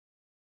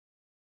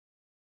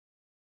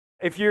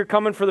If you're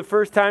coming for the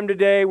first time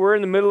today, we're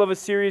in the middle of a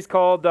series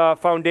called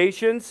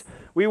Foundations.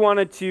 We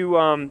wanted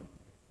to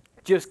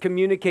just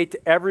communicate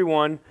to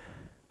everyone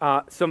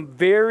some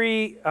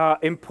very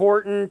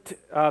important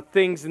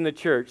things in the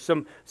church,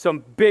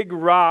 some big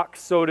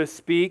rocks, so to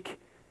speak.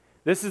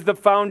 This is the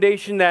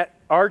foundation that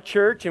our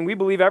church, and we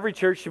believe every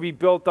church, should be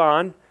built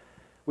on.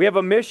 We have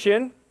a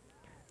mission.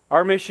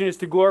 Our mission is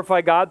to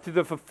glorify God through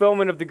the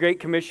fulfillment of the Great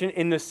Commission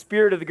in the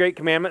spirit of the Great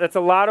Commandment. That's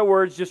a lot of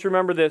words. Just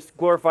remember this: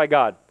 glorify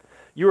God.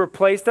 You were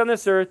placed on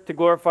this earth to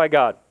glorify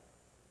God.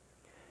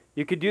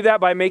 You could do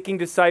that by making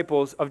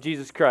disciples of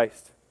Jesus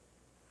Christ.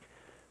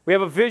 We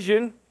have a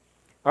vision.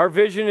 Our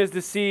vision is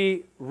to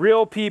see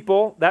real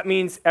people. That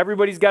means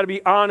everybody's got to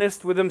be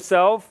honest with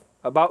themselves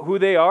about who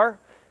they are.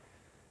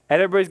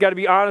 And everybody's got to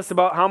be honest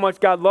about how much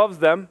God loves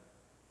them.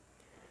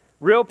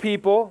 Real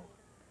people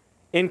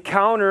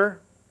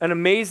encounter an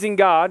amazing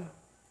God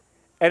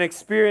and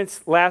experience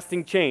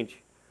lasting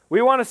change.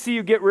 We want to see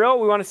you get real.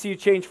 We want to see you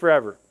change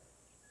forever.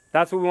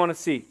 That's what we want to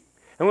see.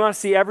 And we want to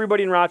see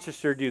everybody in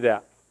Rochester do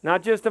that.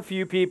 Not just a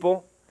few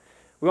people.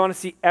 We want to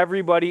see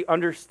everybody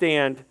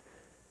understand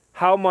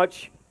how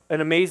much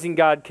an amazing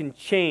God can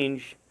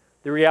change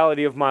the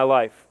reality of my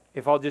life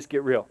if I'll just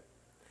get real.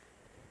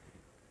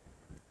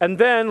 And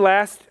then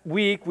last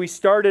week, we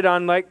started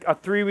on like a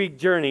 3-week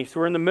journey.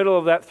 So we're in the middle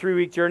of that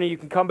 3-week journey. You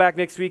can come back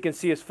next week and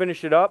see us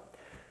finish it up.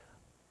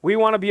 We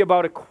want to be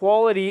about a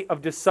quality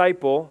of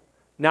disciple,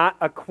 not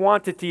a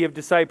quantity of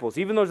disciples.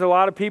 Even though there's a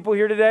lot of people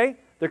here today,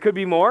 there could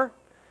be more,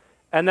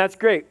 and that's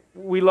great.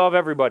 We love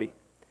everybody.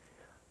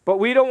 But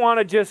we don't want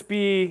to just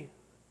be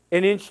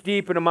an inch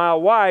deep and a mile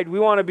wide. We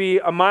want to be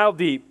a mile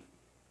deep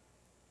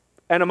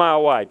and a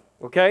mile wide,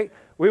 okay?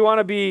 We want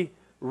to be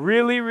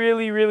really,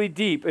 really, really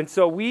deep. And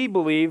so we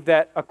believe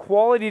that a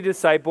quality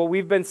disciple,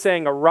 we've been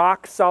saying a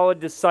rock-solid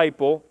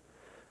disciple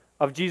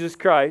of Jesus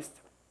Christ,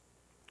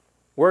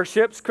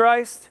 worships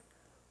Christ,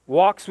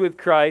 walks with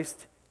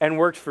Christ, and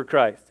works for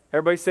Christ.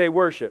 Everybody say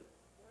worship.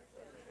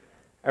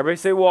 Everybody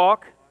say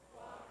walk.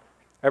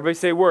 Everybody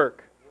say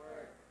work.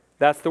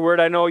 That's the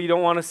word I know you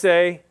don't want to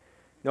say.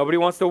 Nobody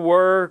wants to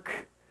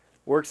work.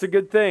 Work's a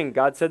good thing.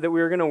 God said that we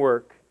were going to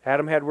work.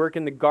 Adam had work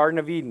in the Garden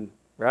of Eden,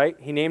 right?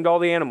 He named all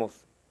the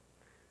animals.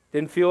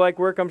 Didn't feel like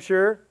work, I'm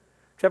sure.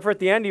 Except for at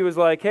the end, he was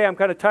like, hey, I'm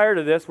kind of tired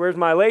of this. Where's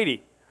my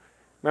lady?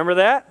 Remember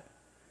that?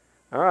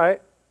 All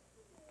right.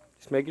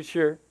 Just making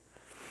sure.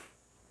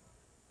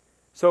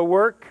 So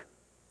work,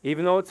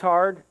 even though it's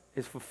hard,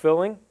 is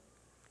fulfilling.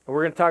 And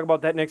we're going to talk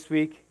about that next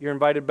week. You're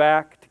invited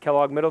back to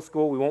Kellogg Middle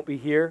School. We won't be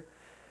here.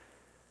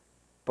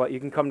 But you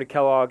can come to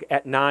Kellogg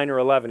at 9 or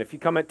 11. If you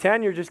come at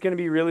 10, you're just going to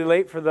be really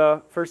late for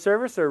the first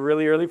service or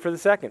really early for the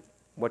second.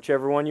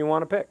 Whichever one you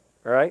want to pick.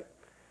 All right?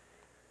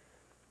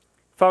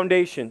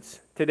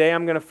 Foundations. Today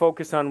I'm going to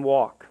focus on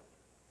walk.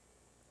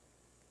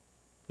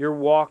 Your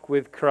walk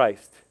with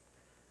Christ.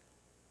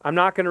 I'm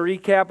not going to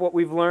recap what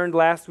we've learned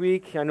last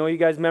week. I know you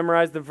guys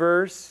memorized the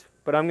verse,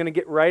 but I'm going to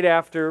get right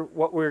after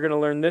what we're going to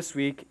learn this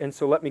week, and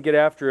so let me get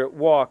after it.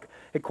 Walk.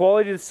 A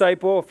quality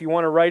disciple, if you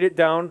want to write it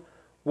down,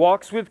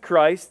 walks with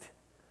Christ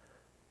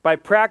by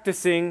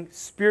practicing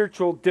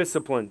spiritual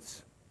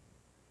disciplines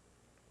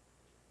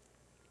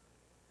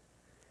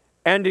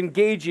and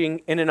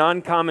engaging in an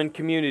uncommon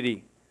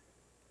community.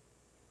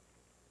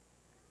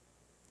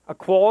 A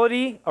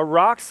quality, a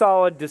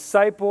rock-solid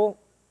disciple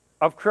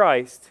of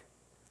Christ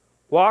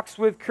walks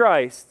with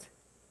Christ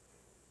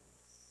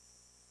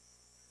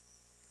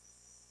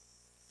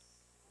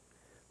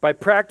by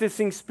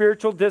practicing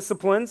spiritual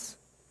disciplines.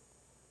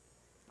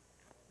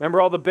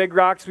 Remember all the big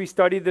rocks we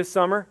studied this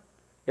summer?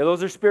 Yeah,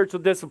 those are spiritual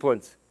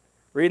disciplines.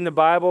 Reading the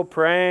Bible,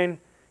 praying,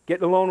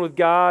 getting alone with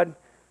God,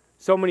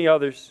 so many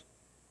others.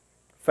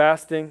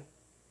 Fasting.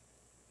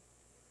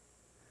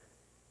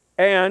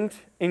 And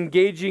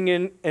engaging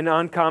in an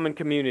uncommon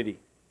community.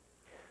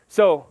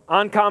 So,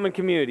 uncommon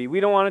community. We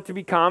don't want it to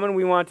be common,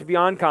 we want it to be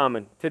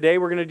uncommon. Today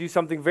we're going to do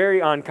something very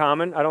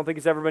uncommon. I don't think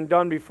it's ever been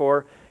done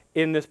before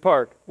in this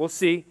park. We'll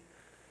see.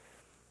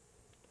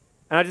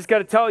 And I just got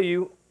to tell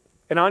you,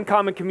 an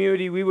uncommon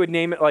community, we would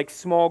name it like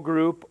small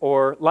group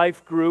or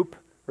life group,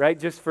 right?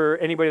 Just for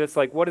anybody that's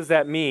like, what does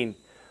that mean?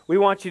 We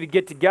want you to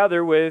get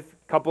together with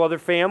a couple other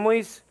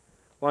families.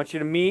 We want you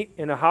to meet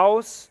in a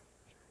house,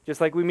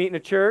 just like we meet in a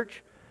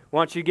church. We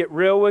want you to get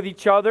real with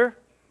each other.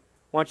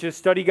 We want you to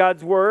study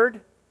God's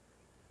Word.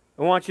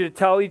 We want you to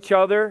tell each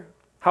other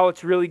how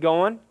it's really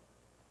going.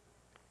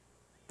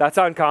 That's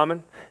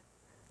uncommon.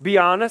 Be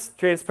honest,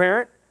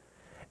 transparent.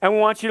 And we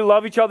want you to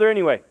love each other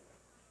anyway,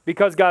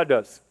 because God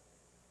does.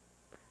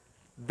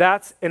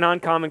 That's an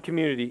uncommon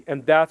community,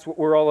 and that's what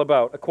we're all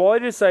about. A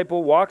quality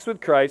disciple walks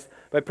with Christ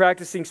by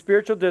practicing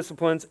spiritual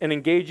disciplines and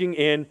engaging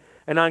in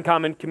an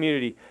uncommon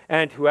community.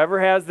 And whoever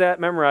has that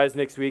memorized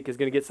next week is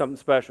going to get something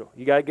special.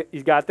 You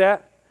got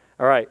that?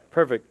 All right,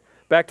 perfect.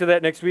 Back to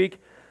that next week.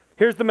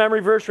 Here's the memory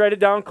verse. Write it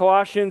down,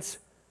 Colossians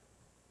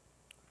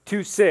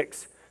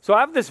 2:6. So I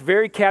have this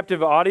very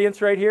captive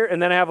audience right here,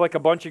 and then I have like a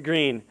bunch of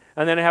green,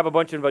 and then I have a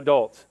bunch of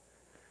adults.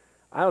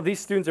 I know these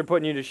students are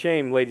putting you to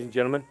shame, ladies and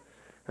gentlemen.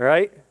 All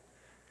right?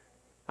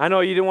 I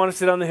know you didn't want to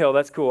sit on the hill.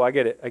 That's cool. I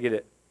get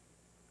it.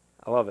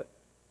 I love it.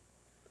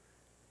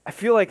 I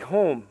feel like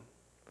home.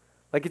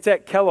 Like it's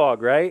at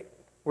Kellogg, right?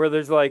 Where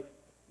there's like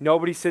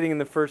nobody sitting in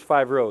the first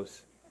 5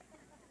 rows.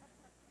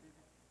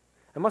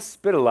 I must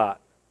spit a lot.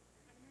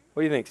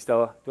 What do you think,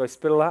 Stella? Do I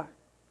spit a lot?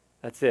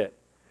 That's it.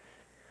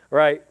 All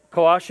right,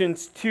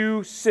 Colossians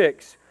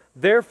 2:6.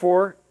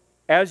 Therefore,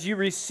 as you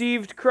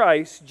received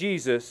Christ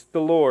Jesus,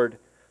 the Lord,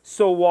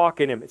 so walk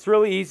in him. It's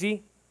really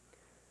easy.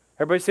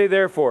 Everybody say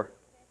therefore.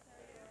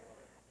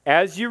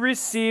 As you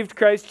received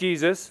Christ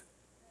Jesus,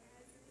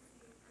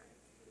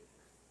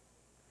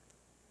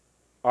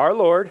 our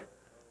Lord,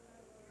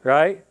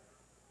 right?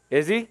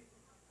 Is he?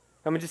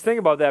 I mean, just think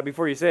about that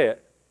before you say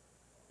it.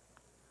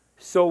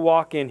 So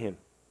walk in him.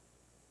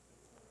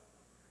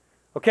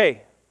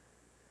 Okay.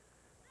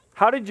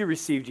 How did you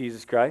receive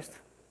Jesus Christ?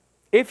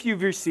 If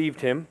you've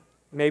received him,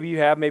 maybe you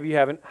have, maybe you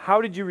haven't,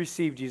 how did you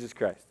receive Jesus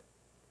Christ?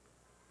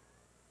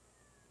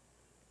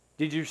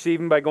 Did you receive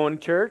him by going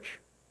to church?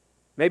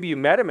 Maybe you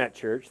met him at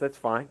church, that's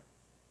fine.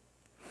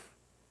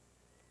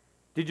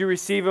 Did you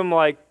receive him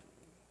like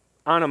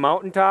on a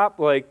mountaintop,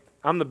 like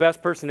I'm the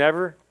best person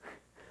ever?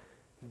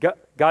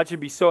 God should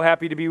be so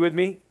happy to be with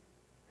me?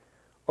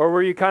 Or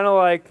were you kind of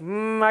like,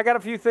 I got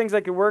a few things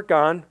I could work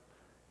on,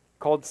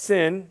 called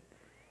sin,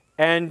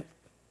 and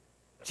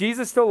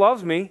Jesus still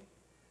loves me,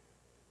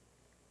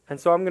 and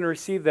so I'm going to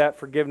receive that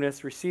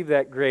forgiveness, receive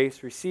that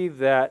grace, receive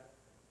that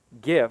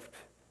gift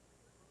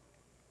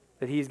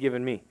that he's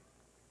given me.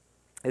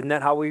 Isn't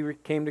that how we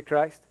came to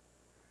Christ?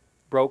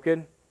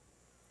 Broken?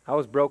 I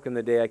was broken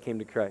the day I came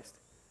to Christ,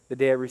 the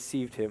day I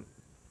received him.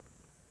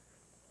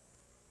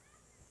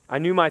 I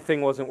knew my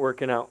thing wasn't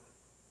working out,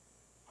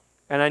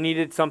 and I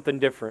needed something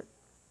different.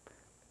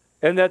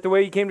 Isn't that the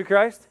way you came to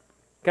Christ?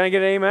 Can I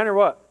get an amen or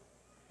what?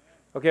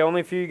 Okay,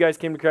 only a few of you guys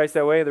came to Christ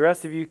that way. The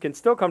rest of you can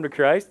still come to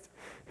Christ.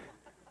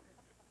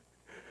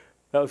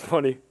 That was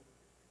funny,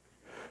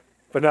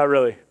 but not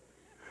really.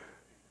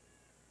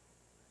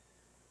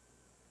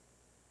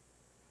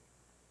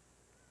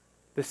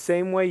 The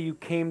same way you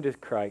came to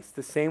Christ,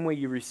 the same way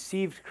you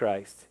received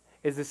Christ,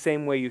 is the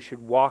same way you should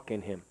walk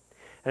in him.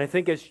 And I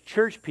think as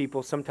church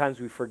people, sometimes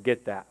we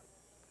forget that.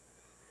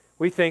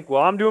 We think,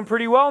 well, I'm doing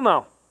pretty well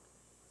now.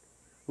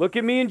 Look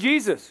at me and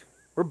Jesus.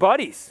 We're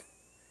buddies.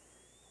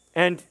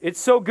 And it's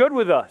so good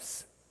with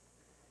us.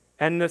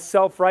 And the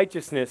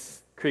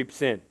self-righteousness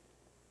creeps in.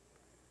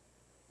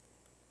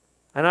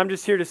 And I'm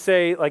just here to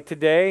say, like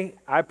today,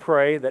 I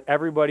pray that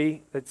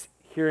everybody that's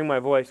hearing my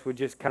voice would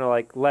just kind of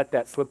like let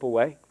that slip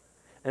away.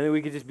 And then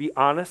we could just be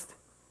honest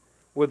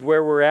with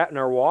where we're at in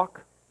our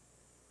walk,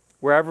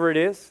 wherever it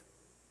is.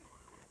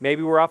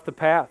 Maybe we're off the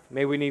path.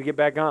 Maybe we need to get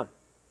back on.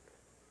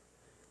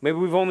 Maybe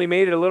we've only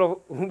made it a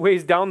little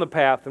ways down the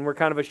path and we're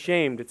kind of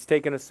ashamed. It's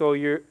taken us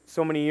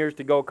so many years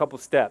to go a couple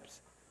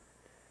steps.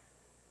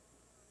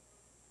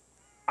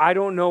 I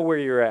don't know where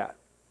you're at.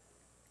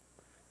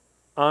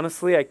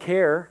 Honestly, I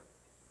care,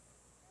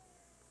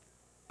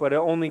 but I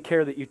only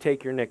care that you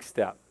take your next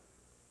step,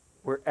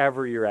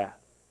 wherever you're at.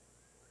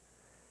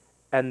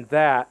 And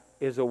that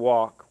is a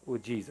walk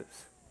with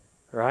Jesus,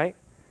 right?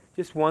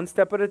 Just one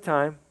step at a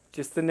time,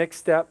 just the next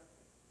step.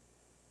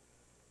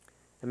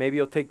 And maybe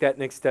you'll take that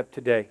next step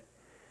today.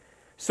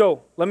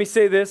 So, let me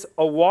say this.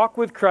 A walk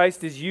with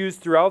Christ is used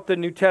throughout the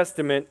New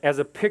Testament as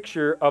a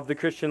picture of the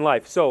Christian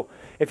life. So,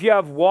 if you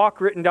have walk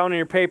written down in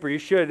your paper, you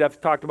should have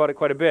talked about it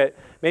quite a bit.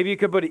 Maybe you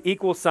could put an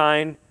equal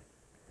sign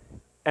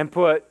and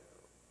put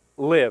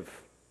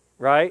live,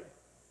 right?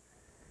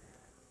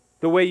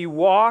 The way you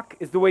walk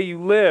is the way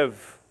you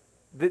live.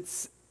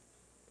 That's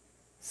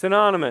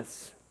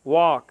synonymous.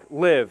 Walk,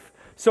 live.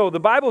 So, the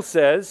Bible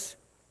says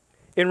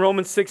in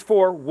Romans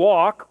 6:4,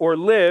 walk or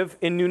live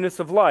in newness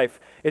of life.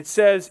 It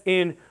says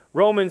in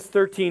Romans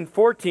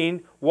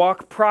 13:14,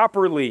 walk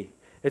properly.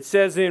 It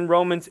says in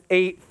Romans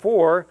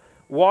 8:4,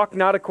 walk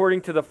not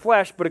according to the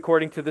flesh, but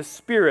according to the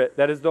Spirit.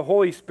 That is the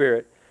Holy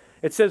Spirit.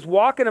 It says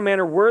walk in a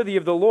manner worthy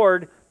of the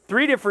Lord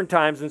 3 different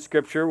times in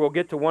Scripture. We'll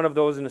get to one of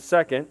those in a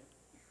second.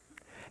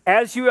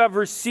 As you have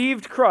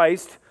received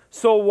Christ,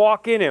 so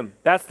walk in him.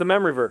 That's the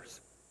memory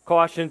verse.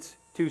 Colossians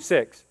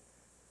 2:6.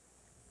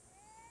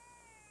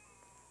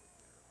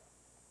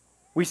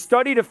 We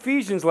studied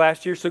Ephesians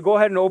last year, so go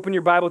ahead and open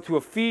your Bible to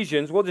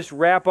Ephesians. We'll just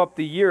wrap up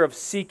the year of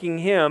seeking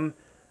him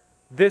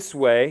this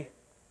way.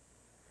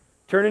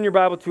 Turn in your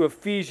Bible to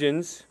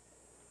Ephesians.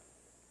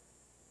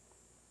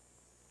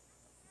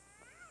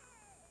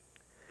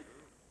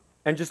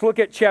 And just look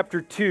at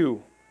chapter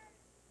 2.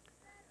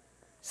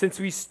 Since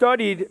we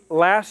studied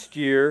last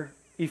year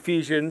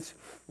Ephesians,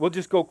 we'll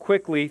just go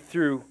quickly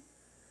through.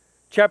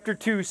 Chapter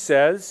 2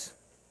 says,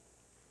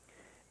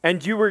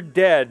 "And you were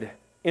dead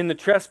in the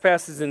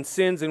trespasses and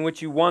sins in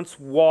which you once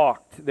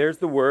walked," there's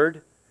the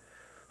word,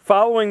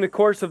 "following the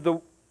course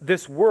of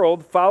this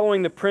world,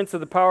 following the prince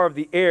of the power of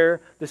the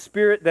air, the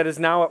spirit that is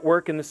now at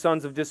work in the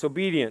sons of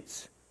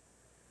disobedience,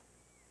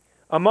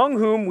 among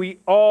whom we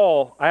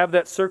all," I have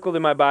that circled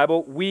in my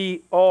Bible,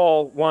 "we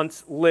all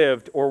once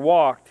lived or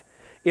walked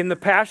in the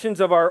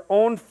passions of our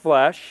own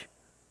flesh,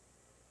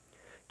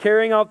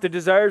 carrying out the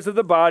desires of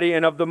the body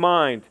and of the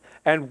mind.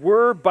 And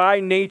we're by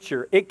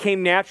nature. It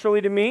came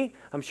naturally to me.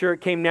 I'm sure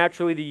it came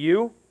naturally to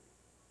you.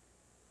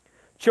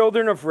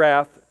 Children of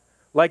wrath,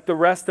 like the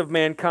rest of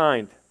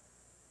mankind.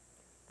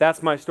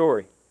 That's my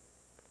story.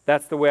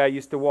 That's the way I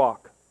used to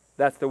walk.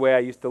 That's the way I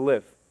used to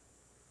live.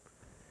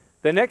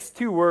 The next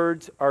two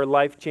words are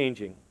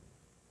life-changing.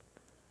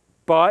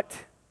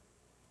 But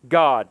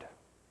God,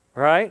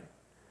 right?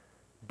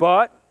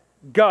 But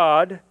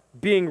God,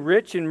 being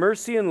rich in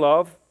mercy and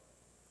love,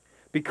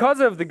 because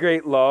of the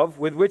great love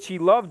with which he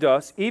loved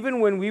us, even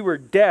when we were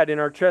dead in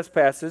our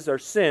trespasses, our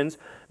sins,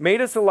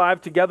 made us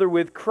alive together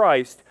with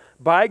Christ.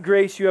 By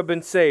grace you have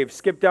been saved.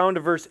 Skip down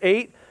to verse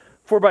 8.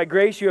 For by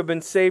grace you have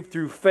been saved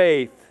through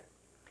faith.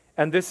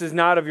 And this is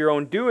not of your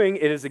own doing.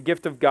 It is a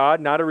gift of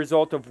God, not a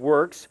result of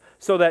works,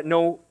 so that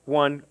no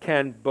one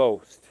can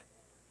boast.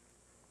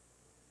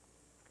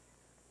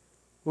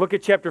 Look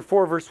at chapter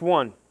 4, verse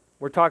 1.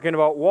 We're talking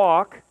about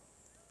walk.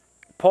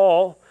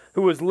 Paul,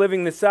 who was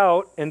living this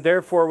out and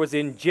therefore was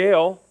in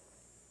jail,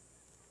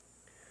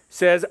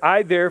 says,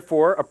 I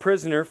therefore, a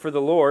prisoner for the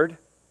Lord,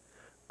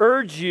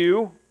 urge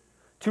you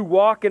to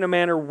walk in a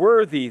manner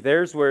worthy,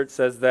 there's where it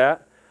says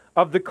that,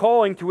 of the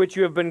calling to which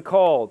you have been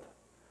called.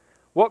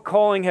 What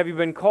calling have you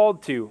been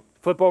called to?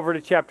 Flip over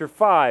to chapter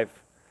 5.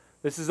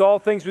 This is all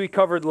things we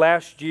covered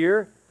last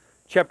year.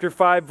 Chapter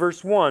 5,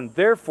 verse 1.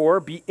 Therefore,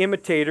 be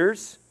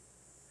imitators.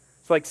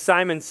 It's like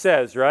Simon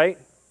Says, right?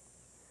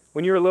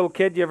 When you were a little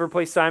kid, do you ever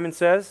play Simon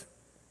Says?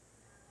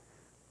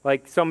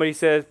 Like somebody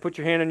says, put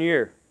your hand on your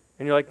ear.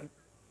 And you're like,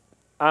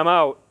 I'm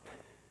out.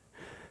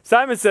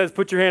 Simon Says,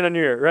 put your hand on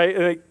your ear, right?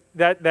 Like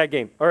that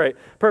game. All right,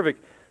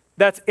 perfect.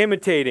 That's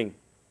imitating.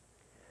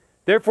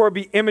 Therefore,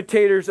 be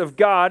imitators of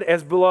God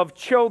as beloved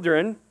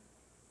children,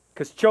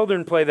 because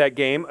children play that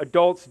game.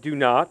 Adults do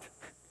not.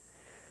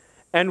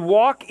 And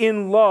walk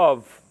in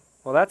love.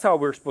 Well, that's how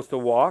we're supposed to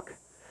walk.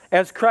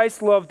 As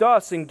Christ loved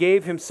us and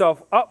gave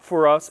himself up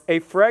for us, a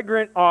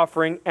fragrant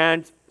offering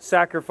and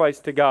sacrifice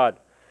to God.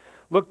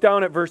 Look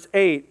down at verse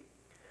 8.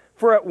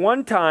 For at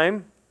one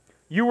time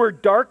you were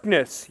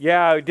darkness.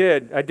 Yeah, I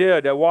did.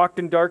 I walked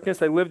in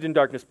darkness. I lived in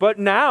darkness. But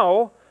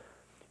now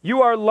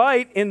you are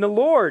light in the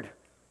Lord.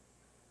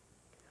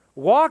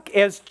 Walk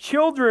as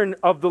children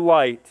of the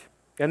light.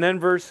 And then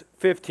verse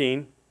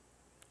 15.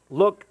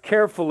 Look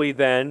carefully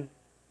then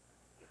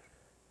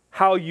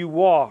how you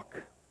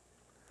walk,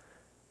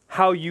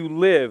 how you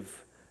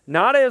live,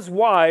 not as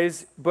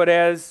wise, but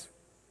as,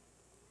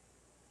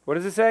 what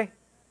does it say?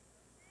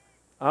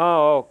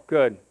 Oh,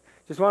 good.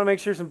 Just want to make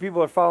sure some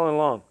people are following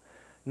along.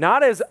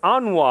 Not as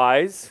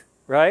unwise,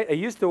 right? I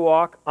used to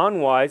walk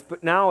unwise,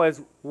 but now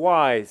as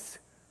wise.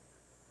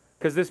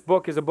 Because this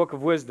book is a book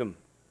of wisdom.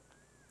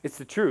 It's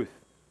the truth.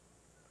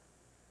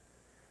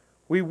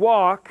 We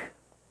walk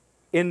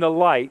in the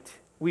light.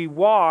 We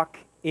walk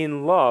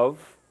in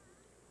love.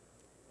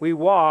 We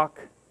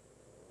walk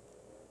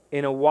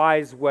in a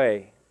wise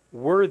way,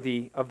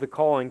 worthy of the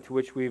calling to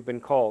which we've been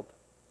called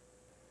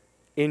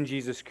in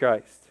Jesus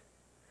Christ.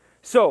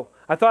 So,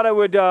 I thought I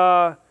would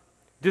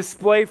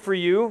display for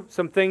you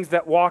some things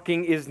that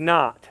walking is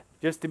not,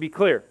 just to be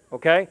clear,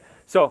 okay?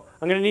 So,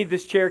 I'm going to need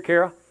this chair,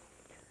 Kara.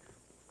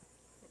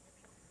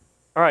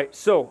 All right,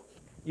 so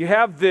you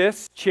have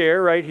this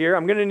chair right here.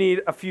 I'm going to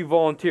need a few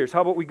volunteers.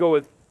 How about we go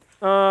with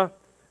 4?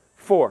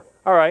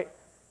 All right,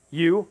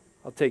 you.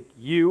 I'll take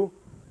you.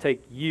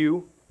 Take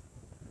you.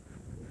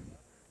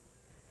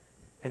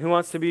 And who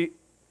wants to be,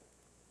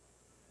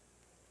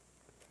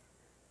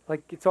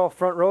 like, it's all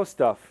front row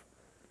stuff.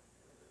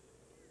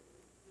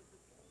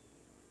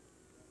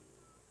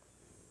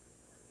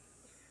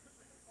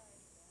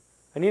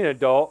 I need an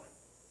adult.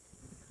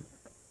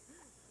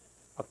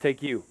 I'll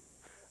take you.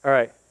 All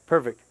right,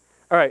 perfect.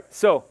 All right,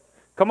 so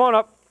come on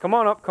up.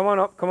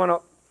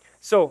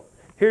 So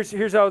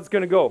here's how it's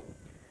going to go.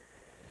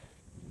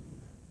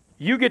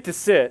 You get to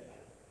sit,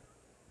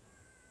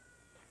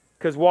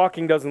 because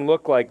walking doesn't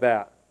look like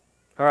that.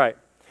 All right.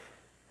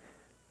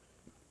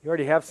 You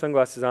already have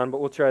sunglasses on, but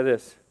we'll try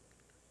this.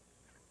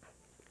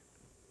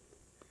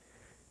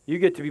 You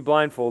get to be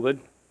blindfolded,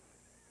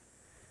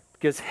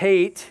 because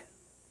hate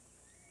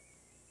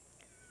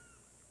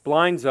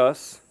blinds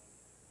us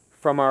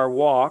from our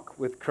walk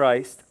with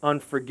Christ.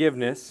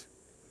 Unforgiveness.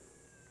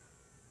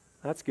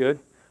 That's good.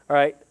 All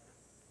right.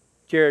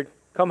 Jared,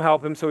 come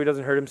help him so he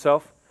doesn't hurt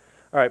himself.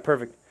 All right,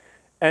 perfect.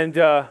 And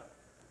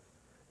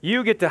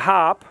you get to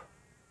hop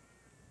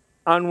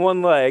on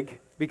one leg,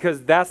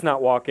 because that's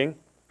not walking,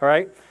 all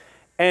right?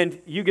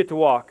 And you get to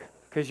walk,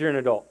 because you're an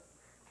adult.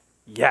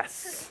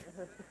 Yes.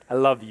 I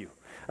love you.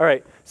 All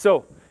right,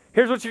 so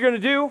here's what you're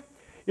going to do.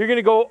 You're going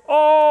to go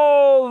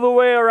all the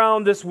way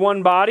around this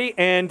one body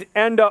and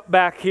end up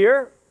back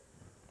here.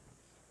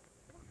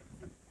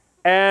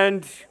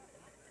 And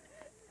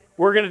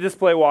we're going to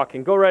display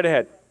walking. Go right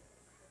ahead.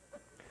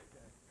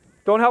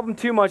 Don't help him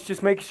too much.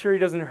 Just make sure he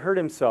doesn't hurt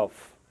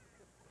himself.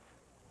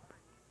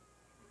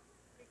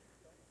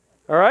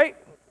 All right?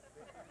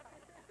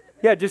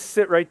 Yeah, just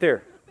sit right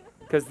there,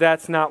 because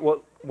that's not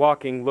what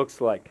walking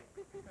looks like.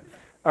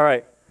 All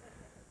right.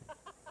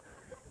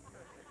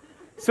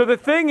 So the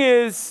thing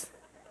is,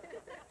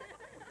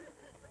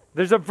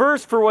 there's a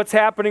verse for what's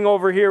happening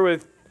over here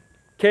with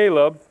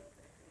Caleb.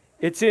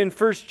 It's in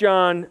 1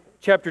 John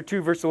chapter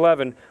 2, verse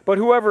 11. But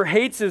whoever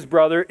hates his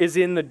brother is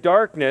in the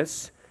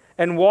darkness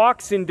and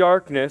walks in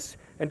darkness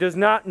and does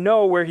not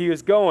know where he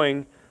is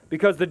going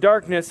because the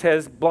darkness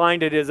has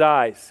blinded his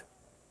eyes.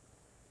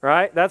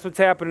 Right? That's what's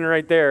happening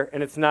right there,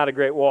 and it's not a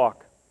great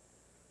walk.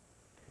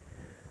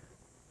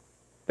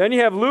 Then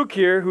you have Luke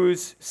here,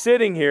 who's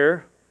sitting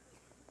here.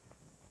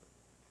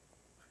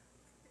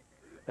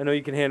 I know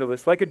you can handle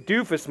this. Like a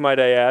doofus, might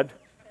I add.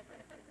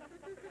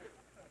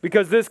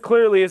 Because this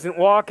clearly isn't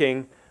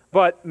walking,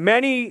 but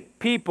many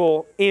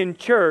people in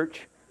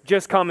church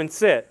just come and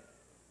sit,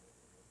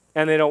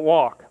 and they don't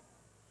walk.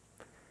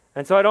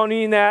 And so I don't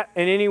mean that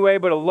in any way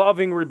but a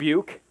loving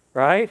rebuke,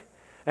 right?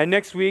 And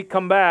next week,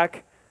 come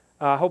back.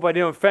 I hope I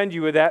didn't offend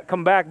you with that.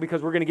 Come back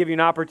because we're going to give you an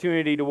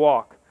opportunity to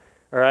walk,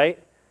 all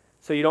right?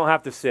 So you don't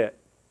have to sit.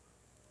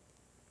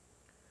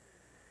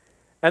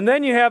 And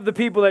then you have the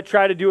people that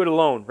try to do it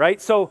alone,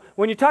 right? So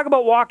when you talk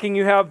about walking,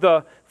 you have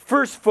the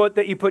first foot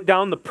that you put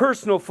down, the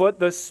personal foot,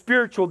 the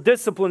spiritual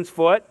disciplines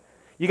foot.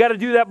 You got to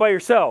do that by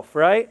yourself,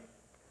 right?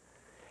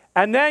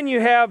 And then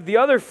you have the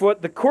other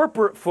foot, the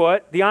corporate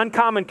foot, the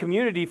uncommon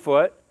community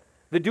foot,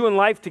 the doing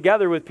life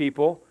together with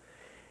people.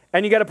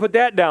 And you got to put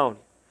that down.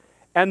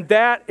 And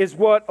that is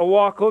what a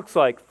walk looks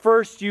like.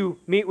 First you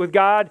meet with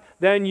God,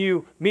 then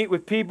you meet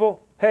with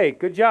people. Hey,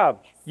 good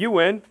job. You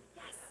win.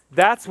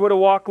 That's what a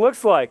walk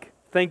looks like.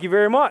 Thank you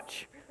very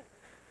much.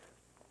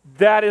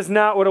 That is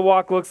not what a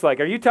walk looks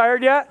like. Are you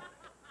tired yet?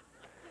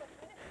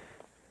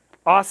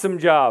 Awesome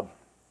job.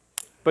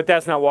 But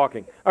that's not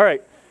walking. All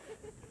right.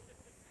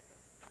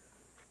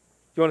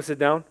 You want to sit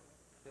down?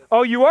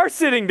 Oh, you are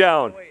sitting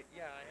down. Wait,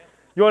 yeah, I am.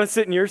 You want to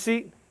sit in your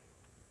seat?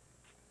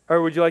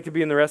 Or would you like to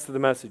be in the rest of the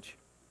message?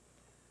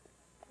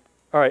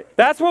 All right.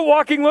 That's what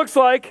walking looks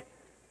like.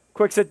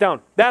 Quick, sit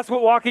down. That's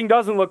what walking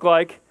doesn't look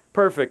like.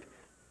 Perfect.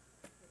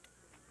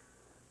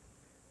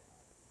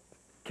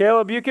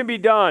 Caleb, you can be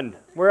done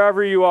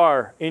wherever you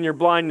are in your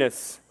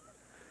blindness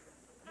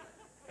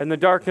and the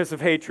darkness of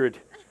hatred.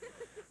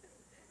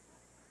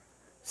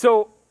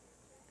 So,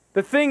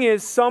 the thing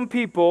is, some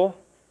people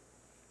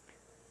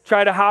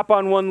try to hop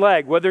on one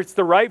leg, whether it's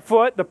the right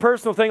foot, the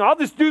personal thing, I'll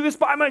just do this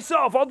by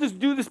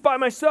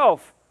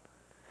myself.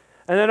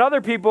 And then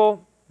other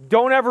people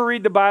don't ever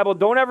read the Bible,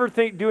 don't ever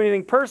do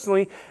anything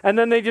personally, and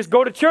then they just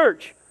go to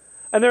church.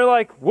 And they're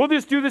like, we'll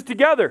just do this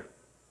together.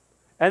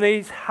 And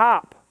they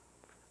hop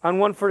on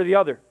one foot or the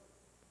other.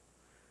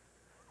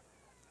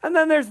 And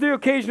then there's the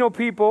occasional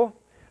people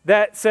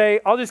that say,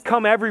 I'll just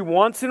come every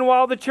once in a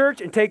while to church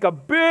and take a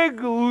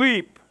big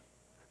leap,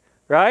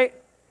 right?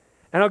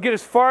 And I'll get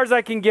as far as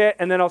I can get,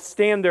 and then I'll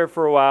stand there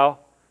for a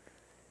while,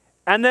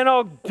 and then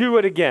I'll do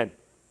it again.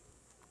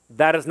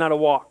 That is not a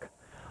walk.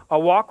 A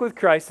walk with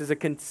Christ is a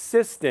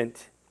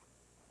consistent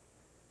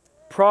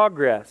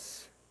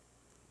progress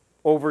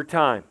over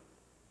time.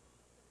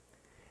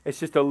 It's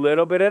just a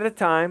little bit at a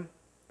time.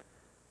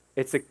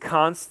 It's a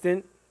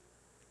constant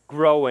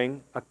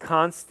growing, a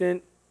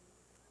constant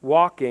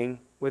walking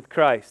with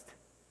Christ.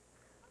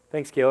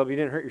 Thanks, Caleb. You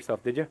didn't hurt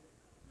yourself, did you?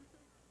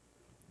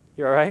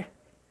 You all right?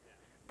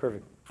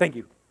 Perfect. Thank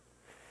you.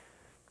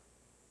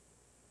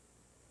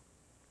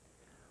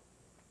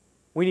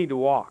 We need to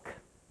walk,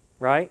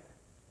 right?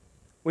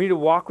 We need to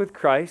walk with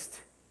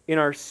Christ in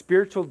our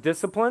spiritual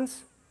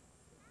disciplines,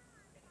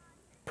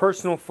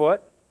 personal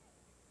foot,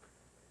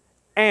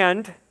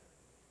 and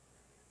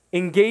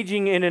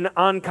engaging in an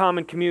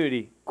uncommon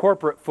community,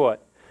 corporate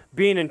foot.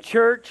 Being in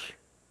church,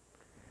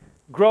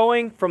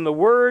 growing from the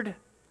Word,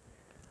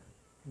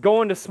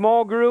 going to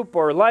small group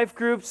or life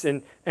groups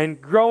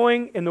and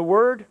growing in the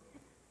Word,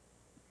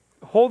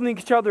 holding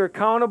each other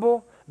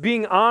accountable,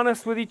 being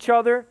honest with each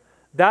other.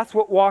 That's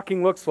what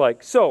walking looks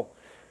like. So,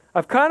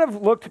 I've kind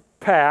of looked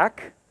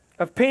back.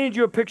 I've painted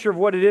you a picture of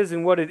what it is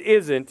and what it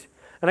isn't.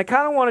 And I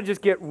kind of want to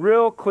just get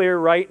real clear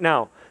right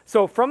now.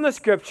 So, from the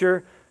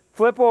scripture,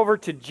 flip over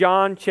to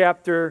John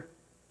chapter,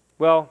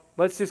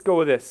 let's just go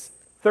with this.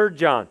 3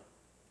 John.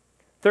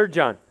 3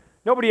 John.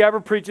 Nobody ever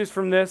preaches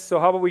from this, so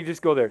how about we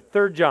just go there?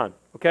 3 John,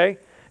 okay?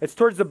 It's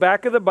towards the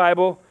back of the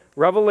Bible,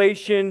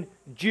 Revelation,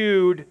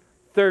 Jude,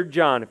 3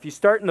 John. If you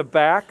start in the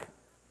back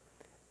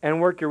and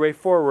work your way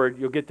forward,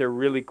 you'll get there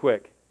really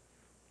quick.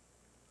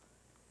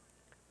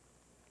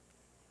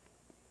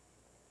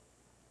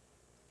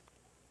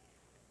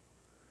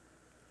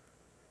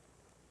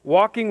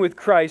 Walking with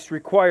Christ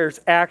requires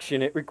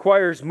action. It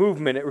requires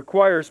movement. It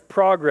requires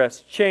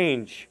progress,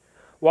 change.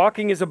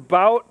 Walking is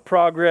about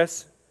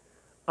progress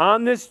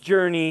on this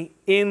journey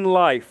in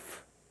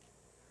life.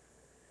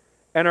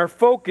 And our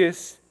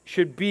focus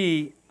should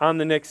be on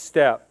the next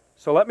step.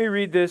 So let me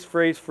read this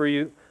phrase for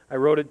you. I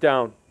wrote it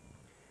down.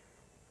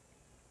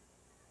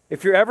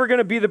 If you're ever going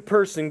to be the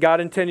person God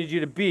intended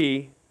you to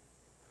be,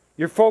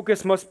 your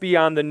focus must be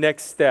on the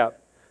next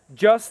step.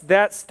 Just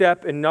that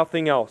step and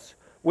nothing else.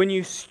 When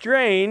you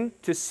strain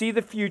to see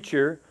the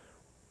future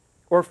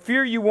or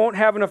fear you won't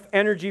have enough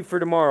energy for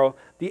tomorrow,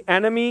 the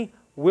enemy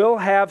will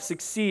have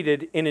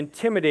succeeded in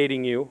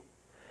intimidating you,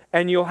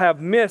 and you'll have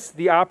missed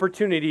the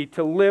opportunity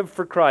to live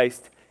for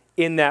Christ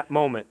in that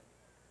moment.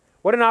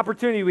 What an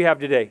opportunity we have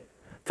today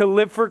to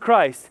live for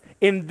Christ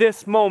in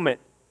this moment.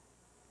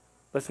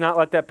 Let's not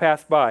let that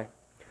pass by.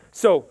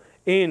 So,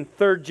 in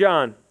 3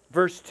 John,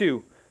 verse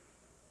 2,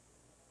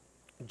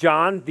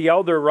 John, the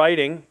elder,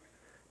 writing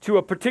to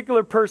a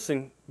particular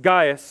person,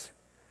 Gaius,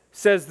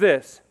 says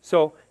this.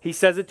 So, he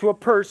says it to a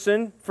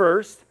person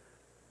first.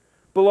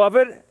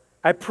 Beloved,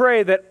 I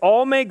pray that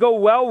all may go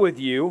well with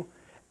you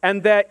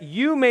and that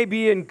you may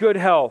be in good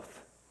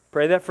health.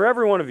 Pray that for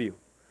every one of you.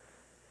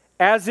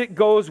 As it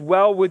goes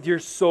well with your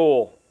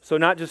soul. So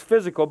not just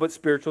physical, but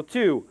spiritual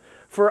too.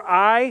 For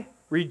I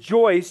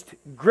rejoiced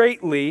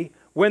greatly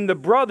when the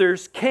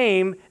brothers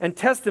came and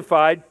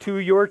testified to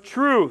your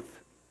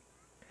truth,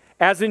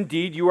 as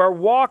indeed you are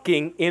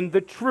walking in the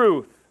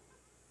truth.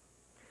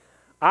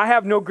 I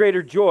have no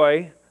greater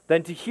joy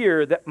than to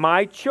hear that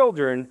my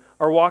children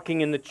are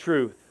walking in the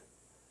truth.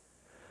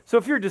 So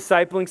if you're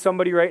discipling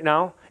somebody right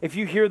now, if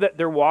you hear that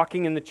they're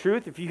walking in the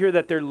truth, if you hear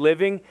that they're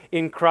living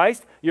in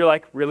Christ, you're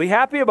like really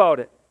happy about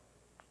it.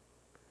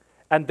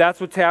 And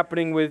that's what's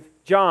happening with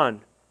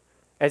John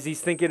as he's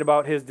thinking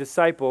about his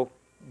disciple,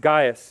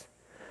 Gaius.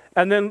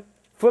 And then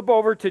flip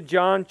over to 2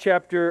 John,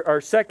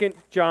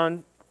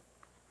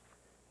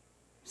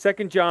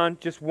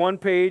 just one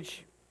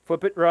page,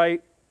 flip it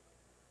right.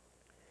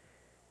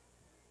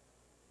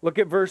 Look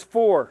at verse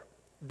 4.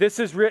 This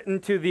is written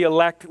to the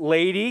elect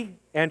lady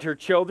and her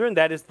children,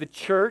 that is the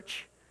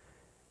church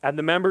and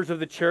the members of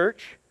the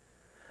church.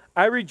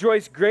 I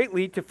rejoice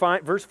greatly to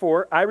find, verse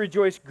 4, I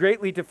rejoice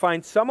greatly to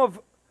find some of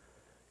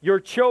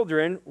your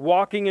children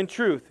walking in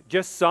truth.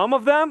 Just some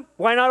of them?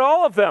 Why not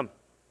all of them?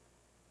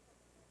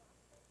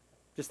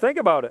 Just think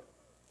about it.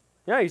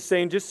 Yeah, he's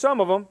saying just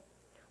some of them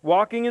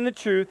walking in the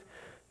truth,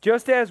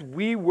 just as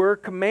we were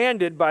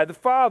commanded by the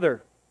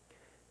Father.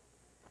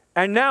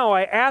 And now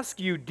I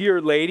ask you,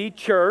 dear lady,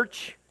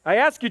 church, I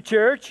ask you,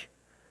 church,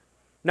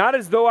 not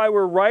as though I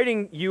were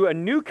writing you a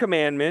new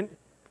commandment,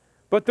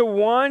 but the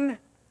one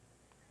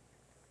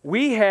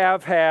we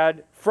have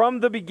had from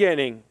the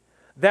beginning,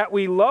 that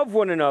we love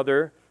one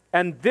another,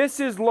 and this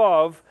is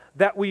love,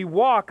 that we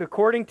walk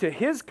according to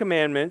his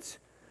commandments.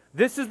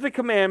 This is the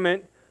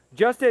commandment,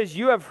 just as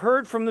you have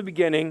heard from the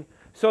beginning,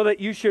 so that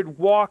you should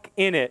walk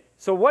in it.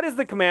 So what is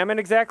the commandment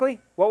exactly?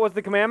 What was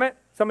the commandment?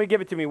 Somebody give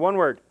it to me, one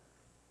word.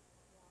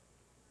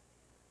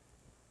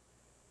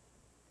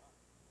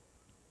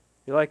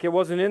 You're like, it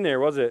wasn't in there,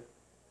 was it?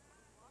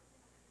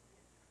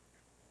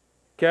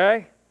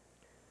 Okay?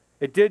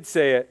 It did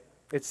say it.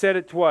 It said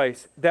it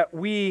twice. That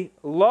we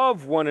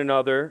love one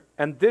another,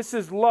 and this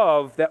is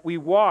love, that we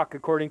walk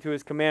according to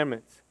his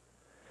commandments.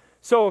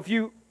 So if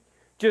you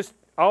just,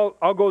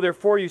 I'll go there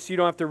for you so you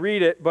don't have to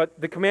read it,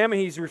 but the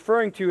commandment he's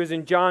referring to is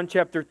in John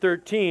chapter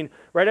 13,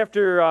 right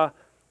after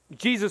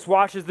Jesus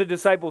washes the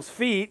disciples'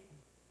 feet,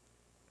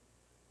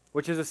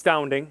 which is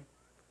astounding,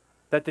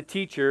 that the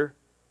teacher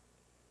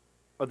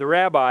or the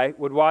rabbi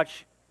would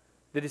wash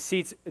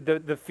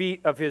the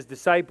feet of his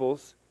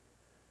disciples,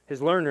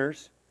 his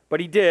learners,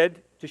 but he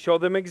did to show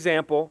them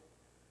example.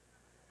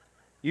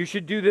 You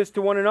should do this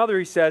to one another,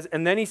 he says,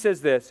 and then he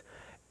says this,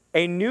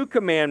 a new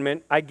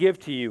commandment I give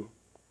to you,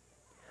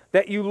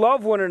 that you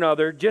love one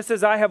another just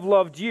as I have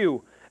loved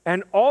you,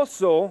 and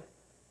also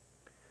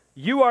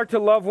you are to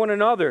love one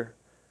another.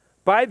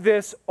 By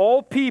this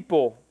all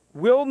people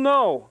will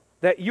know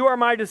that you are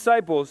my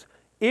disciples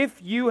if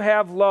you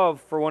have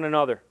love for one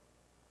another.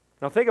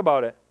 Now think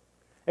about it.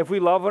 If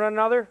we love one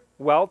another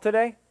well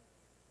today,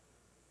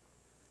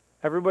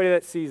 everybody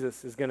that sees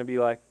us is going to be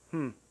like,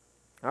 all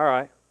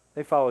right,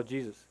 they follow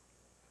Jesus.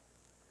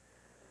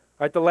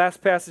 All right, the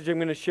last passage I'm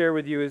going to share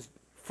with you is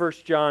 1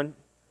 John,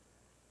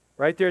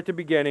 right there at the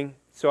beginning.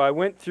 So I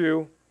went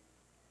through.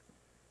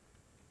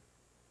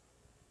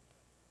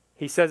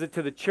 He says it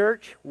to the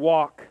church,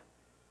 walk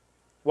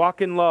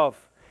in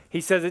love. He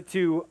says it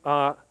to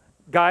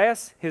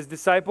Gaius, his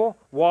disciple,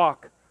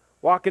 walk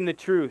in the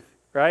truth.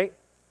 Right?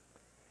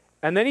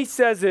 And then he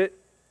says it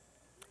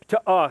to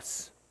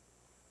us.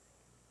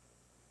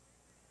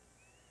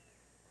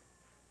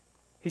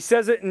 He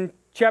says it in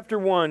chapter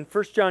 1,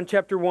 1 John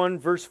chapter 1,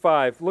 verse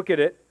 5. Look at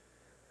it.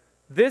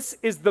 This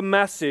is the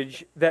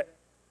message that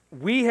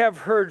we have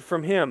heard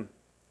from him,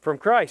 from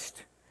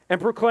Christ,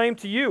 and proclaimed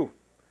to you.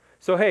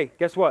 So hey,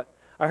 guess what?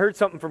 I heard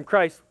something from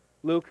Christ,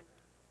 Luke.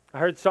 I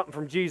heard something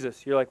from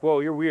Jesus. You're like, whoa,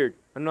 you're weird.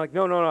 I'm like,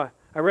 no.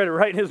 I read it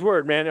right in his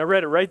word, man. I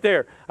read it right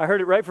there. I heard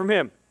it right from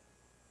him.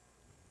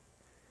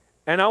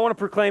 And I want to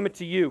proclaim it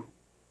to you.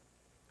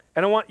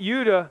 And I want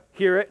you to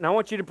hear it, and I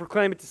want you to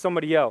proclaim it to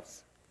somebody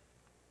else.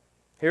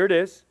 Here it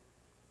is.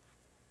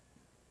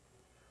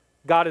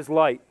 God is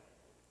light.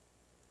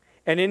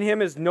 And in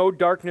him is no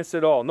darkness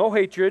at all, no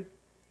hatred.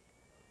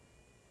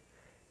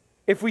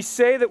 If we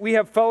say that we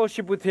have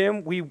fellowship with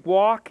him, we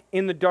walk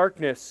in the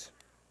darkness.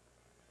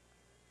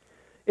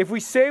 If we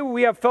say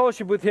we have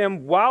fellowship with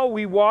him while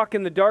we walk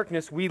in the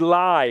darkness, we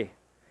lie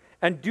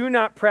and do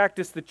not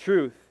practice the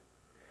truth.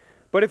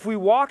 But if we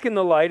walk in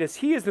the light as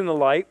he is in the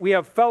light, we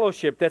have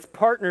fellowship, that's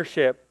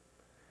partnership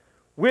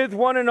with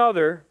one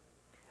another,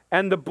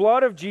 and the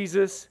blood of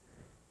Jesus,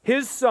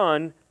 his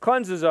Son,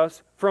 cleanses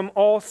us from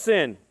all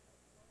sin.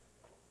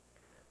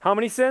 How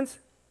many sins?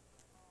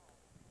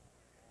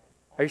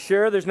 Are you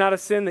sure there's not a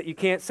sin that you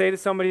can't say to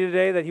somebody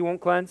today that he won't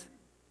cleanse?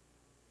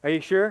 Are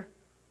you sure?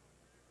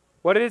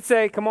 What did it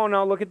say? Come on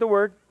now, look at the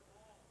word.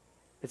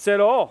 It said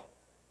all.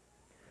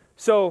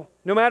 So,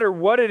 no matter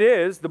what it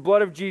is, the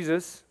blood of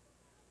Jesus,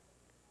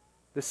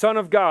 the Son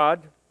of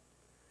God,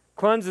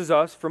 cleanses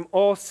us from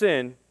all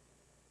sin.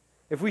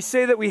 If we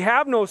say that we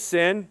have no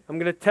sin, I'm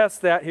going to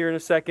test that here in a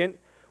second,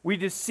 we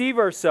deceive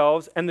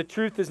ourselves and the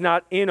truth is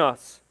not in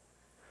us.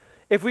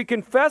 If we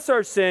confess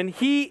our sin,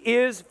 he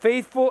is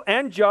faithful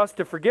and just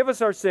to forgive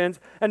us our sins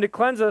and to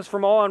cleanse us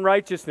from all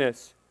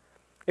unrighteousness.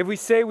 If we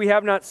say we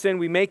have not sinned,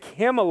 we make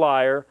him a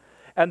liar,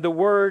 and the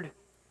word,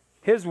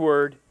 his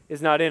word,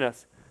 is not in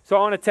us. So I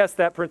want to test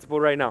that principle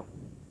right now.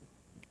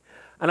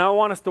 And I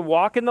want us to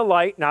walk in the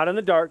light, not in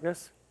the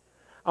darkness.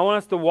 I want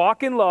us to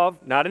walk in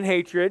love, not in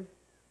hatred,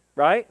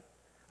 right?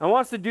 I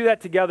want us to do that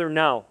together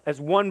now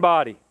as one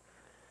body.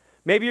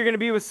 Maybe you're going to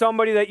be with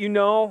somebody that you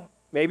know.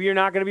 Maybe you're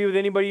not going to be with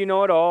anybody you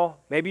know at all.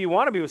 Maybe you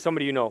want to be with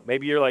somebody you know.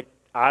 Maybe you're like,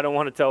 I don't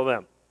want to tell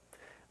them.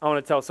 I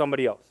want to tell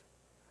somebody else.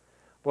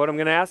 But what I'm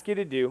going to ask you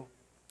to do,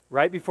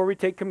 right before we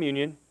take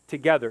communion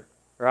together,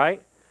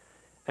 right?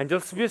 And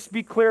just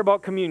be clear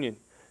about communion.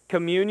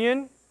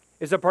 Communion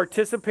is a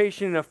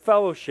participation in a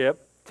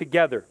fellowship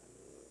together.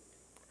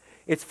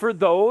 It's for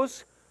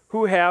those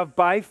who have,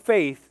 by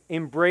faith,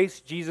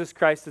 embraced Jesus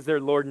Christ as their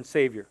Lord and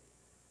Savior.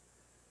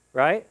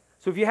 Right?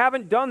 So if you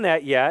haven't done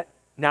that yet,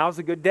 now's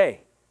a good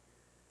day.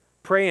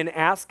 Pray and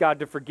ask God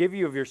to forgive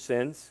you of your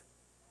sins.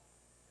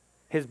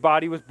 His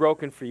body was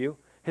broken for you.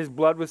 His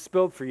blood was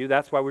spilled for you.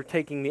 That's why we're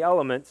taking the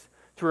elements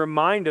to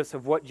remind us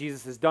of what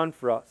Jesus has done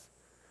for us.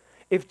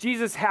 If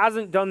Jesus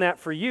hasn't done that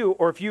for you,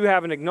 or if you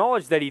haven't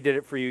acknowledged that he did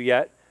it for you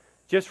yet,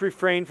 just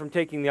refrain from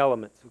taking the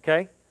elements,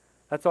 okay?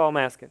 That's all I'm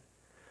asking.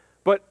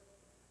 But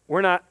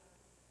we're not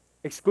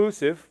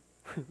exclusive.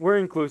 We're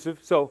inclusive.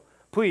 So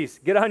please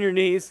get on your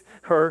knees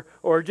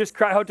or just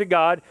cry out to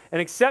God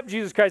and accept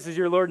Jesus Christ as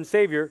your Lord and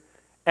Savior,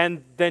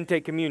 and then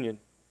take communion,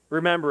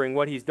 remembering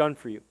what he's done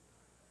for you.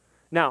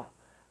 Now,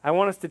 I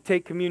want us to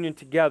take communion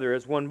together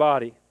as one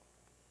body.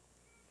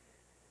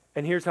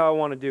 And here's how I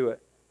want to do it.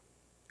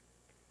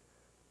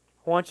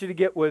 I want you to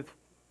get with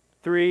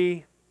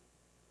 3,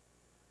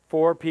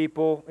 4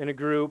 people in a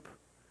group.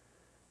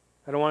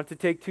 I don't want it to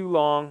take too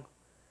long.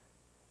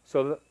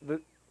 So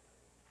the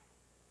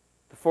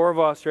 4 of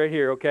us right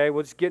here, okay?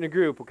 We'll just get in a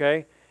group,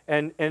 okay?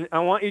 And I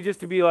want you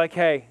just to be like,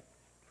 hey,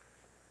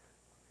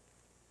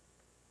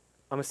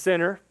 I'm a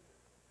sinner.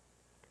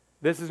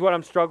 This is what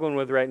I'm struggling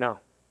with right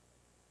now.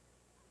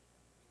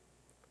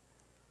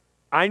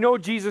 I know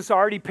Jesus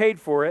already paid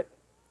for it.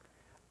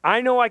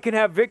 I know I can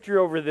have victory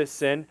over this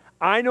sin.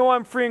 I know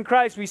I'm free in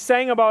Christ. We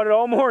sang about it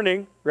all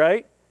morning,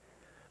 right?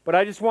 But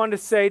I just wanted to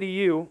say to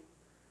you,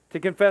 to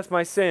confess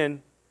my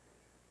sin,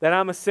 that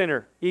I'm a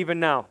sinner, even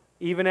now,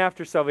 even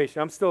after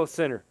salvation. I'm still a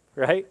sinner,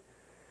 right?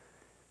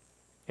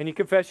 And you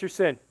confess your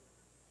sin.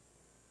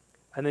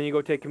 And then you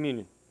go take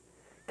communion.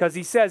 Because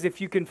he says,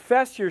 if you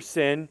confess your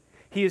sin,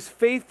 he is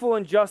faithful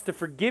and just to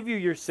forgive you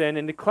your sin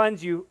and to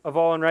cleanse you of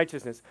all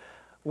unrighteousness.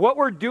 What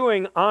we're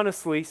doing,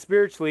 honestly,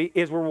 spiritually,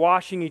 is we're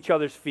washing each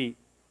other's feet.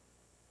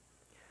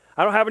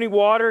 I don't have any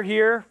water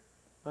here.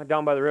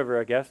 Down by the river,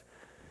 I guess.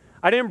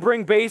 I didn't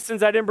bring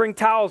basins. I didn't bring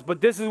towels.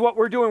 But this is what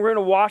we're doing. We're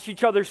going to wash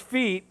each other's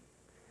feet.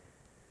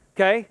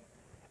 Okay?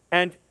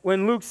 And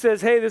when Luke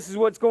says, hey, this is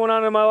what's going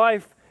on in my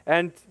life,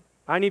 and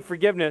I need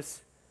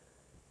forgiveness,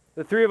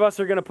 the 3 of us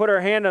are going to put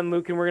our hand on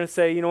Luke, and we're going to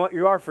say, you know what?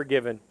 You are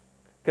forgiven.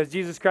 Because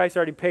Jesus Christ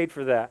already paid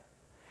for that.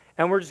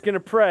 And we're just going to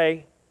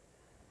pray,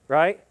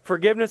 right?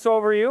 Forgiveness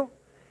over you.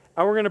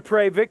 And we're going to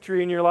pray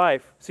victory in your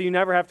life so you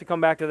never have to come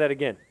back to that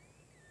again.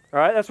 All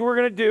right? That's what we're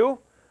going to do.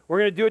 We're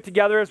going to do it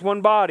together as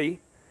one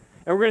body.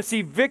 And we're going to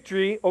see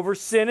victory over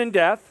sin and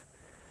death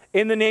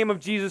in the name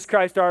of Jesus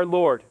Christ our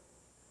Lord.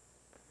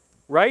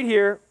 Right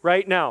here,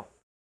 right now.